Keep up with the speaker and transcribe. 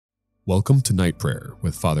Welcome to Night Prayer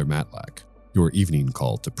with Father Matlak, your evening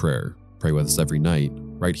call to prayer. Pray with us every night,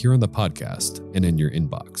 right here on the podcast and in your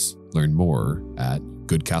inbox. Learn more at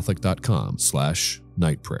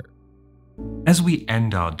goodcatholic.com/nightprayer. As we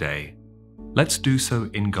end our day, let's do so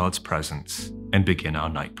in God's presence and begin our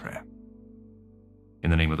night prayer. In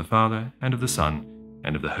the name of the Father, and of the Son,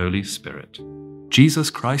 and of the Holy Spirit. Jesus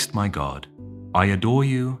Christ, my God, I adore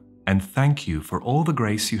you and thank you for all the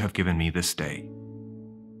grace you have given me this day.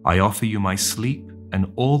 I offer you my sleep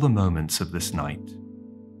and all the moments of this night.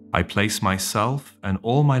 I place myself and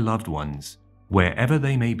all my loved ones, wherever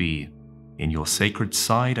they may be, in your sacred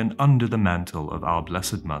side and under the mantle of our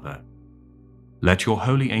Blessed Mother. Let your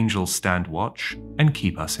holy angels stand watch and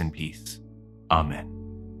keep us in peace. Amen.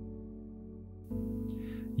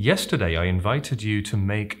 Yesterday, I invited you to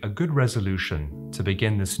make a good resolution to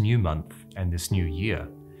begin this new month and this new year.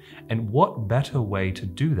 And what better way to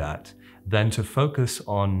do that than to focus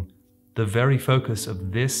on the very focus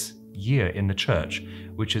of this year in the church,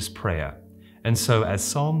 which is prayer. And so as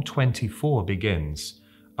Psalm 24 begins,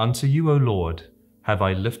 "Unto you, O Lord, have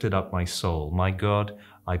I lifted up my soul. My God,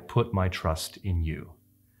 I put my trust in you."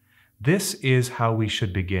 This is how we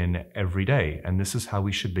should begin every day, and this is how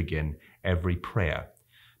we should begin every prayer.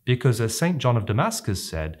 Because as St. John of Damascus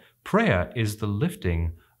said, prayer is the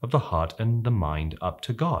lifting of the heart and the mind up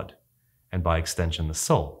to God, and by extension the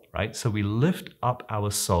soul, right? So we lift up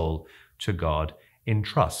our soul to God in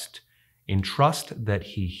trust that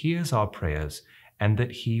He hears our prayers and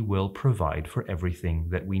that He will provide for everything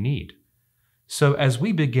that we need. So as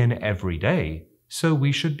we begin every day, so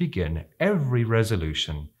we should begin every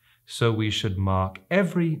resolution, so we should mark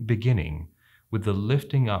every beginning with the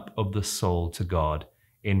lifting up of the soul to God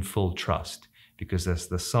in full trust, because as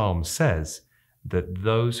the Psalm says, that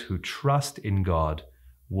those who trust in God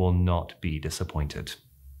will not be disappointed.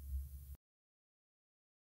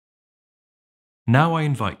 Now I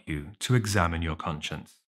invite you to examine your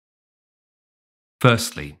conscience.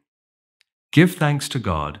 Firstly, give thanks to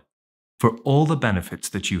God for all the benefits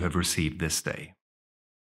that you have received this day.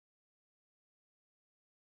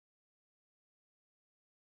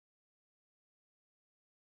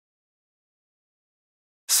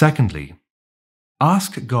 Secondly,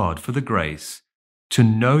 ask God for the grace to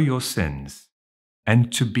know your sins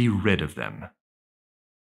and to be rid of them.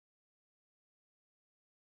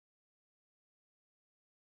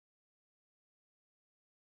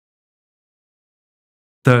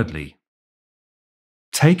 Thirdly,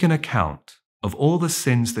 take an account of all the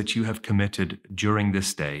sins that you have committed during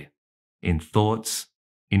this day, in thoughts,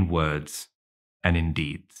 in words, and in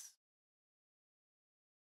deeds.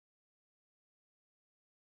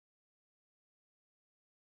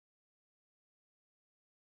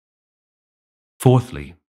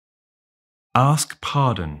 Fourthly, ask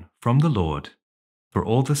pardon from the Lord for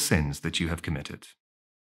all the sins that you have committed.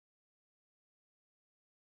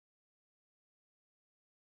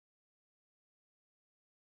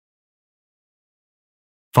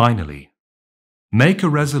 Finally, make a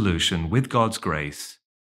resolution with God's grace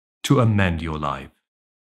to amend your life.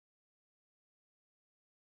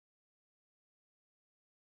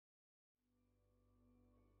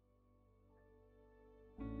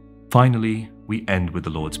 Finally, we end with the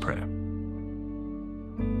Lord's Prayer.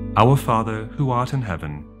 Our Father, who art in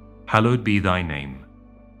heaven, hallowed be thy name.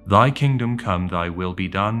 Thy kingdom come, thy will be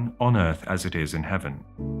done, on earth as it is in heaven.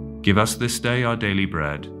 Give us this day our daily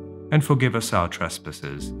bread, and forgive us our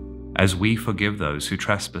trespasses, as we forgive those who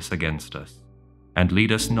trespass against us. And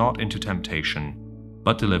lead us not into temptation,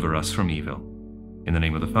 but deliver us from evil. In the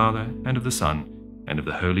name of the Father, and of the Son, and of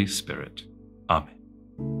the Holy Spirit. Amen.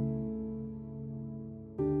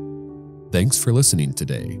 Thanks for listening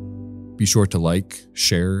today. Be sure to like,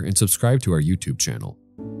 share, and subscribe to our YouTube channel.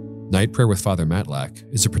 Night Prayer with Father Matlak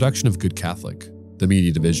is a production of Good Catholic, the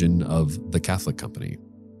media division of The Catholic Company.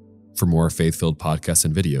 For more faith-filled podcasts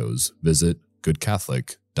and videos, visit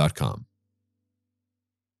goodcatholic.com.